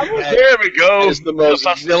 There we go. It's the most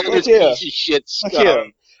villainous piece of shit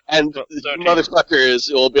scum. And the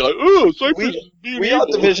motherfuckers will be like, ooh, Cypress is being We are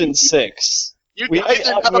evil. Division 6. We guys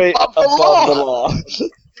are operate above the law.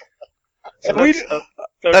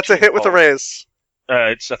 That's a hit with a raise.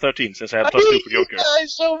 It's a 13 since I have +2 for Joker.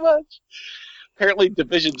 guys so much. Apparently,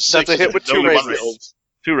 Division 6 That's a hit with is 2 only one raises. roll.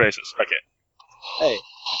 2 races, okay. Hey,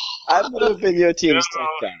 I would have been your team's tech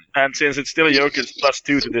guy. And since it's still a Joker, it's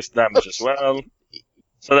 +2 to this damage as well.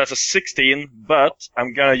 So that's a 16, but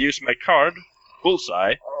I'm gonna use my card,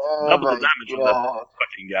 Bullseye, double the damage on that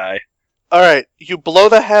fucking guy. Alright, you blow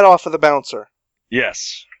the head off of the bouncer.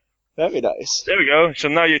 Yes. Very nice. There we go. So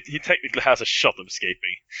now he technically has a shot of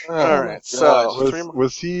escaping. Alright, so...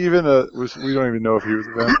 Was he even a... we don't even know if he was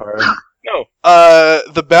a vampire. No.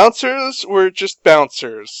 The bouncers were just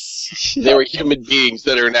bouncers. They were human beings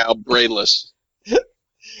that are now brainless.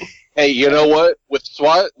 Hey, you know what? With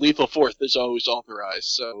SWAT, lethal force is always authorized,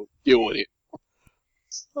 so deal with it.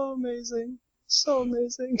 So amazing. So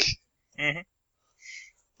amazing. Mm-hmm.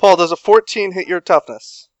 Paul, does a 14 hit your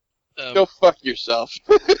toughness? Go fuck yourself.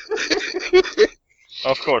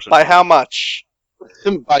 Of course. By how much?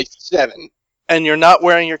 By 7. And you're not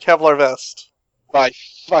wearing your Kevlar vest. By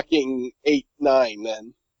fucking 8-9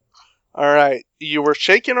 then. Alright, you were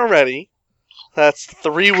shaken already. That's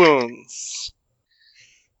 3 wounds.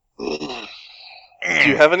 Do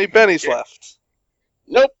you have any bennies left?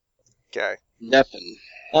 Nope. Okay. Nothing.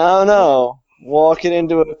 I don't know. Walking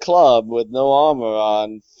into a club with no armor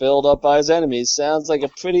on, filled up by his enemies, sounds like a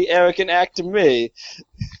pretty arrogant act to me.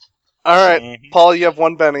 Alright, Paul, you have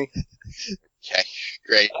 1 benny. Okay,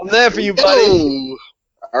 great. I'm there for you, buddy. Ooh.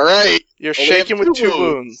 Alright. You're shaken with 2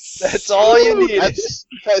 wounds. That's all you need. That's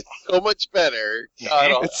so much better.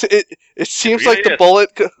 It seems like the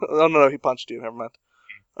bullet... Oh, no, he punched you. Never mind.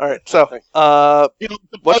 Alright, so,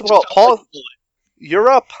 Paul, you're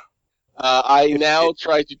up. I now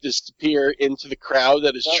try to disappear into the crowd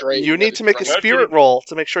that is trained. You need to make a spirit roll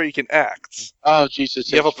to make sure you can act. Oh,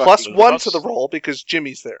 Jesus. You have a +1 to the roll because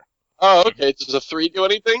Jimmy's there. Oh, okay. Does a 3 do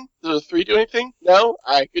anything? No?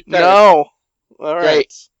 Alright, good time. No. Alright.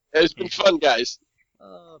 Great. It's been fun, guys.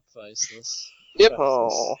 Oh, priceless. Yep.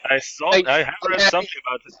 Oh. I have read something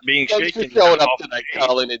about being Thanks shaken. for showing up tonight,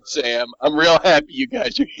 Colin and Sam. I'm real happy you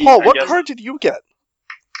guys are here. Paul, what card did you get?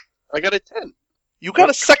 I got a 10. You got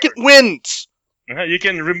a second wind! You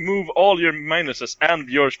can remove all your minuses and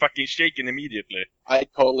you're fucking shaken immediately. I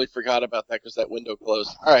totally forgot about that because that window closed.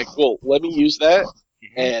 Alright, cool. Let me use that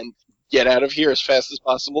and get out of here as fast as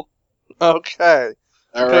possible. Okay.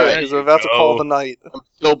 Alright. Because we're about to call the night. I'm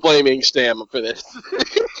still blaming Sam for this.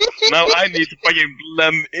 Now I need to fucking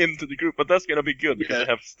blend into the group, but that's gonna be good because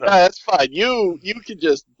I have stuff. Nah, that's fine. You can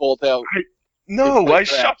just bolt out. I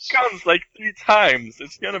shot guns like 3 times.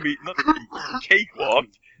 It's gonna be not a cakewalk.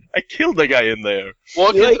 I killed a guy in there.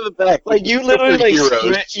 Walk into the back. Like you literally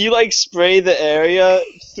spray the area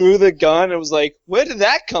through the gun and was like, where did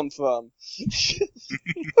that come from?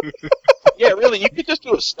 Yeah, really, you could just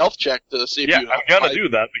do a stealth check to see if you... I'm gonna do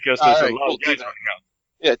that because there's a lot of guys running out.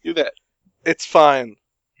 Yeah, do that. It's fine.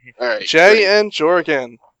 Alright. Jay and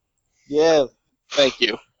Jorgen. Yeah. Thank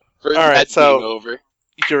you. For Alright, that so being over.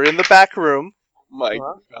 You're in the back room. My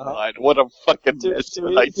God, what a fucking mess. Do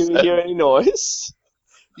we hear any noise?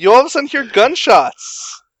 You all of a sudden hear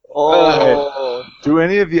gunshots. Oh. Do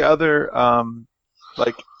any of the other,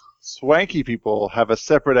 swanky people have a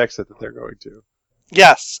separate exit that they're going to?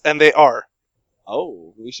 Yes, and they are.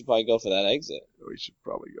 Oh, we should probably go for that exit. We should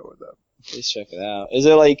probably go with that. Let's check it out. Is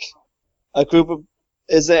there a group of...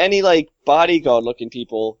 Is there any bodyguard-looking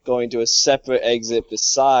people going to a separate exit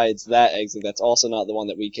besides that exit that's also not the one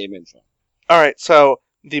that we came in from? Alright, so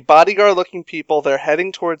the bodyguard-looking people, they're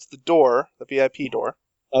heading towards the door, the VIP door.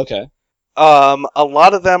 Okay. A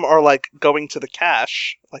lot of them are going to the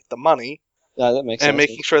cash, the money. Yeah, that makes sense. And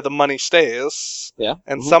making sure the money stays. Yeah.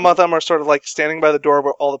 And some of them are sort of standing by the door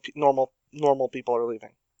where all the normal people are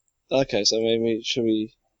leaving. Okay, so maybe should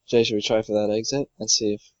we try for that exit and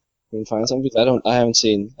see if we can find something? I haven't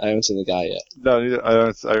seen the guy yet. No, neither, I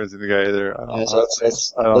haven't seen the guy either.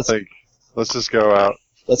 Let's just go out.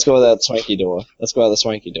 Let's go with that swanky door. Let's go out the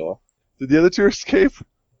swanky door. Did the other 2 escape?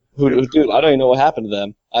 Dude, I don't even know what happened to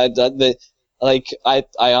them. I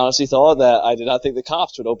honestly thought that I did not think the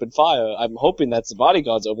cops would open fire. I'm hoping that's the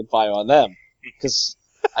bodyguards open fire on them, because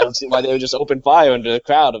I don't see why they would just open fire into a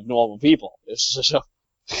crowd of normal people.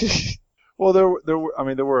 Well, there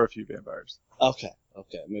were a few vampires. Okay,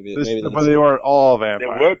 maybe. But they weren't all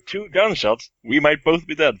vampires. There were 2 gunshots. We might both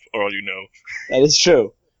be dead, for all you know. That is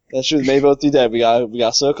true. That's true. They may both be dead. We got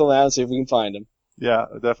to circle around and see if we can find them. Yeah,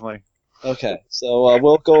 definitely. Okay, so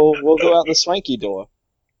we'll go out the swanky door.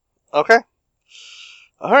 Okay.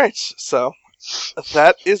 Alright, so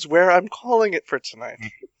that is where I'm calling it for tonight.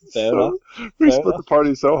 Fair enough. We split the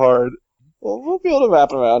party so hard. Well, we'll be able to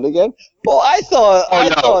wrap around again. Well, I thought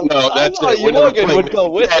Jorgen would go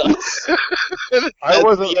with us. I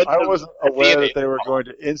wasn't aware that they were going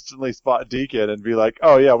to instantly spot Deacon and be like,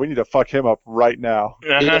 "Oh yeah, we need to fuck him up right now."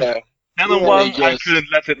 Yeah. And on one, I couldn't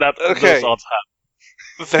let those odds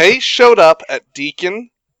happen. They showed up at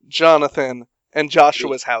Deacon, Jonathan, and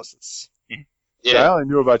Joshua's houses. Yeah. So I only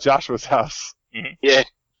knew about Joshua's house. Mm-hmm. Yeah.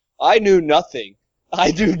 I knew nothing.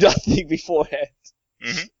 I knew nothing beforehand.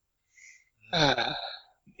 Mm-hmm.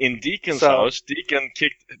 In Deacon's house, Deacon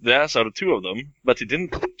kicked the ass out of 2 of them, but he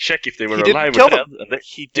didn't check if they were alive or dead.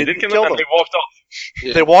 He didn't kill them. And they walked off.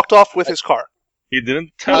 Yeah. They walked off with his car. He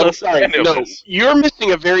didn't tell us any of this. You're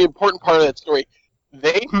missing a very important part of that story.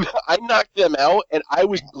 I knocked them out, and I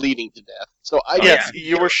was bleeding to death. So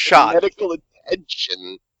you were shot. Medical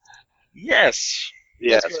attention. Yes.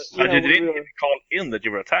 Yes. But you didn't call in that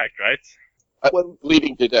you were attacked, right? I was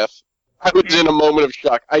bleeding to death. I was in a moment of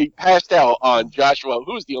shock. I passed out on Joshua,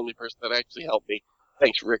 who was the only person that actually helped me.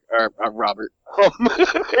 Thanks, Rick, Robert.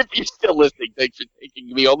 If you're still listening, thanks for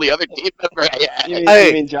taking the only other team member I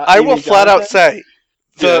had. I will flat out say,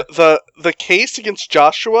 the case against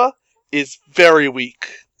Joshua is very weak.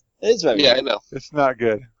 It is very Yeah, weak. I know. It's not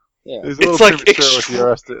good. Yeah. It's a It's little like premature with the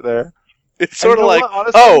arrest there. It's sort of like,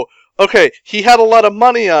 okay, he had a lot of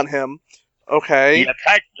money on him. Okay. He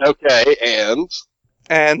attacked. Okay,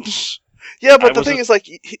 And yeah, but I the was thing a- is, like,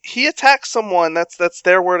 he attacks someone. That's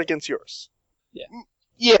their word against yours.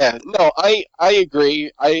 Yeah, no, I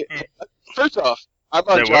agree. First off, I'm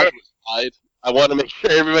on There Joshua's side. I want to make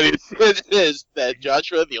sure everybody is that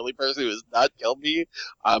Joshua, the only person who has not killed me,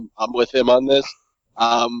 I'm with him on this.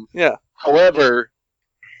 Yeah. However,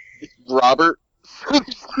 it's Robert.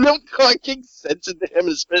 There's no talking sense into him,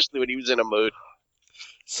 especially when he was in a mood.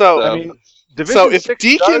 So, I mean, so if 6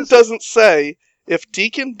 Deacon doesn't say,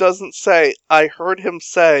 I heard him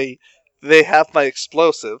say, they have my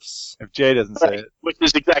explosives. If Jay doesn't say it, Which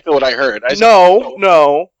is exactly what I heard. I said,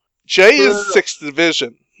 No. Jay is 6th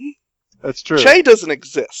Division. that's true. Jay doesn't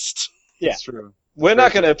exist. Yeah. That's true. We're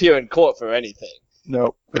not going to appear in court for anything.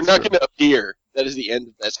 No, We're not going to appear. That is the end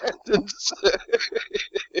of that sentence.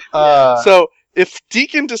 So if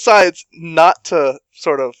Deacon decides not to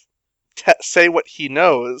sort of say what he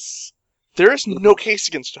knows, there is no case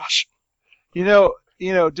against Josh. You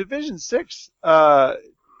know, Division 6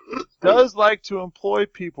 does like to employ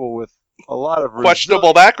people with a lot of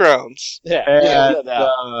Questionable backgrounds. Yeah. And,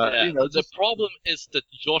 Yeah, you know, the problem is that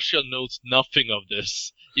Joshua knows nothing of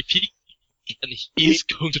this. If he can, he's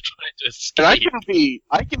going to try to escape. And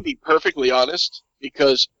I can be perfectly honest,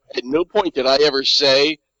 because at no point did I ever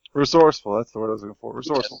say resourceful. That's the word I was looking for.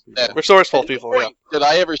 Resourceful. Yes, people. Resourceful at no people, yeah. point did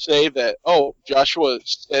I ever say that, Joshua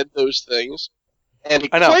said those things, and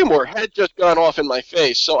a I know. claymore had just gone off in my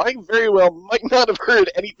face, so I very well might not have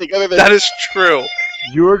heard anything other than That is true.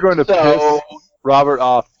 You are going to So- piss Robert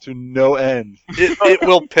off to no end. It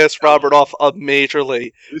will piss Robert off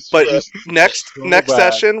majorly. But next so next bad.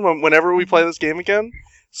 session, whenever we play this game again,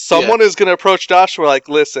 someone is going to approach Joshua like,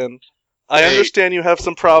 listen, I Hey. understand you have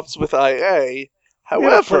some problems with IA. We have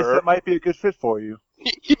a place However, that might be a good fit for you.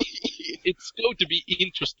 It's going to be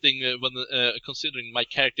interesting when considering my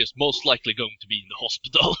character is most likely going to be in the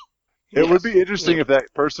hospital. It would be interesting if that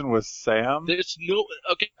person was Sam, There's no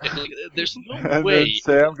there's no and way. then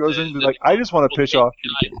Sam goes into like, I just want to piss off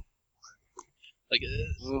Deacon. Like,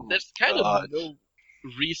 there's kind of no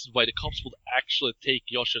reason why the cops would actually take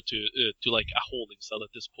Joshua to like a holding cell at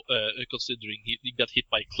this point, considering he got hit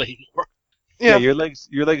by a claymore. Yeah, yeah,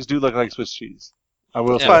 your legs do look like Swiss cheese. I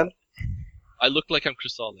will it's say. fine. I look like I'm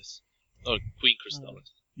Chrysalis, or Queen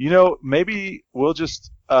Chrysalis. You know, maybe we'll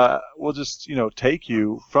just take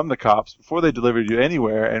you from the cops before they deliver you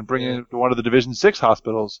anywhere and bring you to one of the Division 6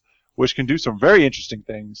 hospitals, which can do some very interesting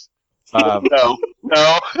things. No.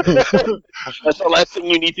 That's the last thing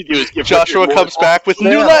you need to do is give Joshua Richard comes more- back with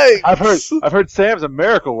new Sam, legs. I've heard Sam's a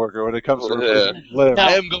miracle worker when it comes to replacing limbs.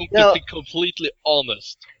 I am going to be completely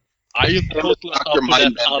honest. I am totally up Dr. for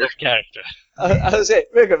that Mindbender. out of character. I was saying,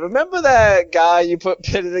 Rick, remember that guy you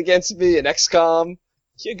pitted against me in XCOM?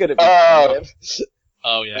 You're gonna be him.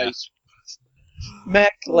 Oh yeah. Nice.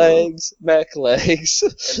 Mech legs.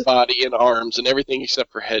 Body and arms and everything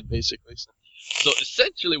except for head, basically. So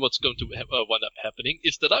essentially, what's going to wind up happening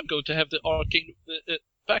is that I'm going to have the arcane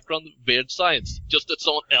background of weird science, just that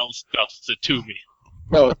someone else does it to me.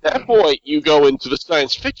 No, at that point, you go into the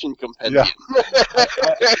science fiction compendium.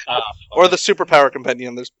 Or the superpower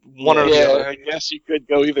compendium. There's one or the Yeah, other. I guess you could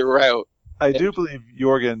go either route. I do believe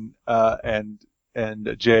Jorgen and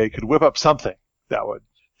Jay could whip up something that would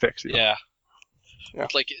fix you. Yeah. Yeah.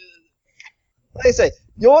 It's like, Like I say,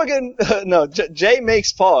 Jay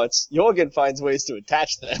makes parts. Jorgen finds ways to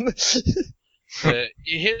attach them.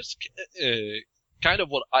 here's kind of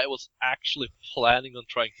what I was actually planning on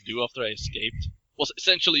trying to do after I escaped. Was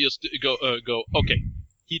essentially just to go. Okay,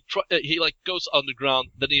 he like goes underground.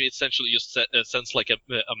 Then he essentially just sends like a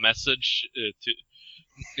message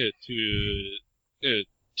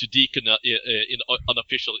to Deacon in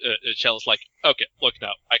unofficial channels. Like, okay, look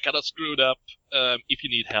now, I kind of screwed up. If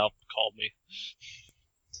you need help, call me.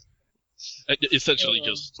 Essentially,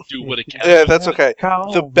 just do what it can. Yeah, that's okay.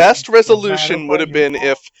 The best resolution would have been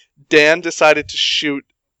if Dan decided to shoot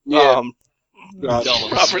Robert's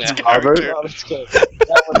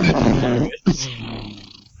character.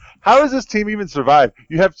 How does this team even survive?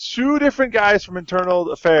 You have two different guys from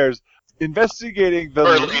internal affairs investigating the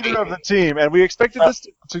leader of the team, and we expected this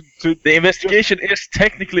to The investigation is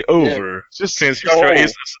technically over, just since Joshua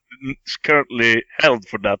is currently held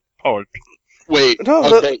for that part. Wait, No,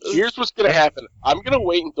 okay, here's what's gonna happen. I'm gonna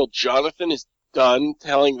wait until Jonathan is done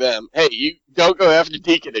telling them, hey, you don't go after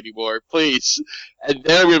Deacon anymore, please. And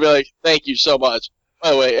then I'm going to be like, thank you so much.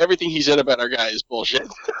 By the way, everything he said about our guy is bullshit.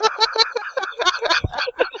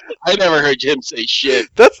 I never heard him say shit.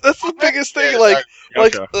 That's the biggest thing.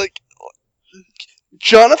 Like,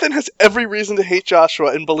 Jonathan has every reason to hate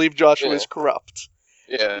Joshua and believe Joshua is corrupt.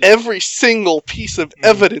 Yeah. Every single piece of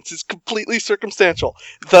evidence is completely circumstantial.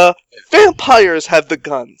 The vampires had the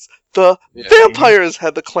guns. The vampires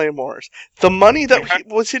had the claymores. The money that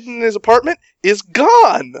was hidden in his apartment is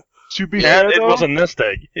gone. To be fair, it was a nest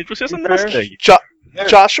egg. It was just a nest egg.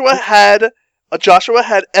 Joshua had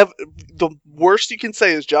the worst you can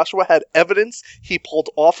say is Joshua had evidence he pulled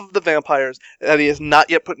off of the vampires that he has not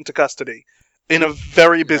yet put into custody in a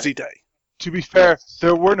very busy day. To be fair,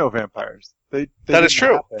 there were no vampires. That is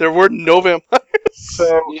true. Happen. There were no vampires.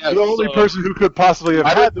 So the only person who could possibly have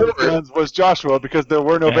had those guns was Joshua, because there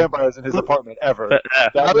were no vampires in his apartment ever.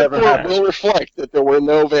 That never happened. Will reflect that there were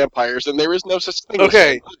no vampires, and there is no such thing.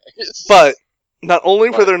 Okay, but not only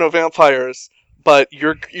were there no vampires, but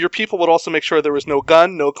your people would also make sure there was no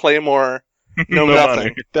gun, no claymore, no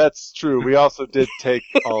nothing. That's true. We also did take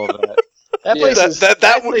all of that. That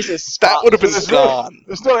would have been gone.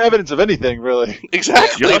 There's no evidence of anything, really.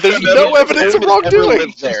 Exactly. There's no evidence of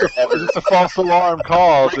wrongdoing. It's a false alarm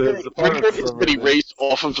call to his apartment. It's been erased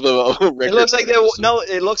off of the record. It looks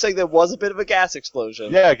like there was a bit of a gas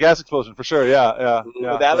explosion. Yeah, gas explosion for sure. Yeah.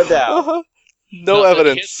 Without a doubt. No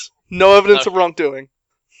evidence. No evidence of wrongdoing.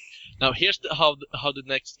 Now here's how the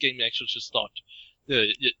next game actually should start.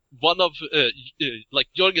 One of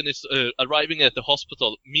Jörgen is arriving at the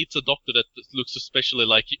hospital, meets a doctor that looks especially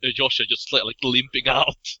like Joshua, just like limping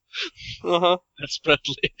out,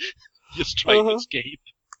 desperately, just trying to escape.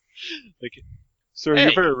 Sir,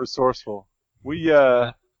 you're very resourceful. We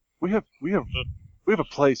have a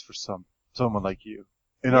place for someone like you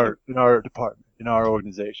in our department, in our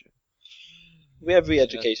organization. We have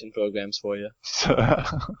re-education programs for you.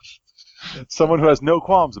 Someone who has no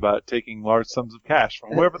qualms about taking large sums of cash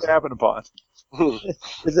from wherever they happen upon. And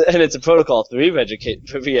it's a protocol for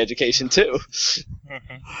re-education too.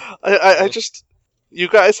 I just, you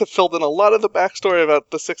guys have filled in a lot of the backstory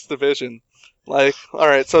about the 6th Division. Like,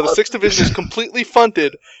 alright, so the 6th Division is completely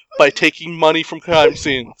funded by taking money from crime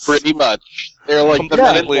scenes. Pretty much. They're like the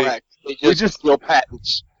Men in Black. They just steal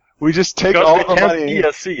patents. We just take all the money. Be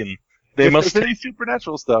a scene. They must be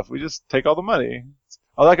supernatural stuff. We just take all the money.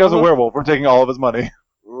 Oh, that guy's a werewolf. We're taking all of his money.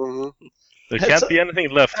 There can't be anything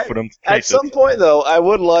left for them to take. At some point, though, I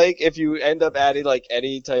would like, if you end up adding like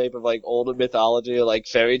any type of like older mythology or like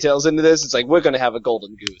fairy tales into this, it's like we're gonna have a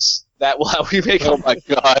golden goose. That will how we make. Oh my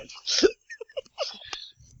god!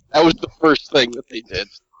 That was the first thing that they did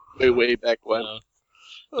way back when.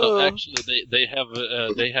 No, actually, they have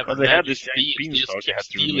this beanstalk they had to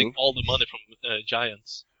stealing remove. all the money from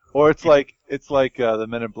giants. Or it's like the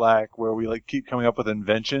Men in Black, where we like keep coming up with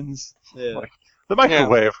inventions. Yeah. Like, the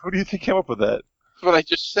microwave. Yeah. Who do you think came up with that? That's what I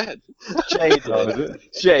just said. Jay did.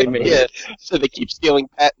 Jay made it. So they keep stealing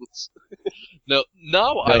patents. No,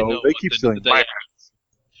 I know. They keep stealing patents.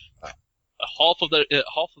 Half of their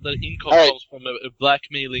income comes from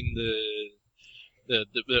blackmailing the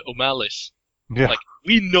O'Malley's. Yeah. Like,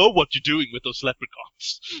 we know what you're doing with those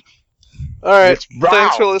leprechauns. Alright,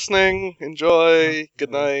 thanks for listening. Enjoy.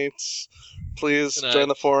 Good night. Please join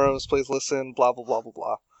the forums. Please listen. Blah, blah, blah, blah,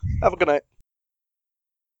 blah. Have a good night.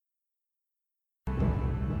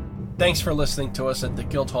 Thanks for listening to us at the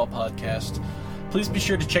Guildhall Podcast. Please be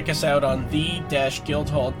sure to check us out on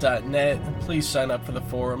the-guildhall.net, and please sign up for the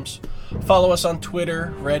forums. Follow us on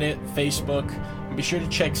Twitter, Reddit, Facebook, and be sure to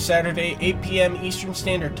check Saturday, 8 p.m. Eastern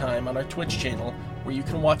Standard Time on our Twitch channel, where you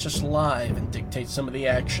can watch us live and dictate some of the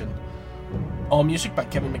action. All music by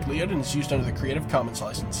Kevin MacLeod and is used under the Creative Commons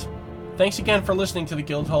license. Thanks again for listening to the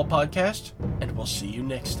Guildhall Podcast, and we'll see you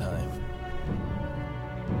next time.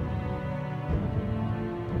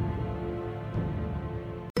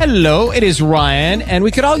 Hello, it is Ryan, and we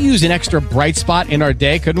could all use an extra bright spot in our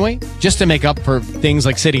day, couldn't we? Just to make up for things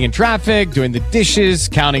like sitting in traffic, doing the dishes,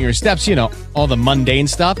 counting your steps, you know, all the mundane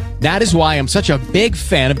stuff. That is why I'm such a big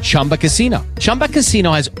fan of Chumba Casino. Chumba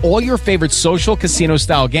Casino has all your favorite social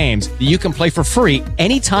casino-style games that you can play for free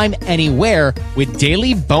anytime, anywhere with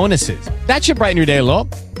daily bonuses. That should brighten your day a little.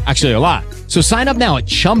 Actually, a lot. So sign up now at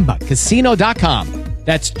ChumbaCasino.com.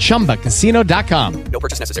 That's ChumbaCasino.com. No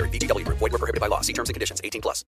purchase necessary. VGW Group. Void where prohibited by law. See terms and conditions. 18+.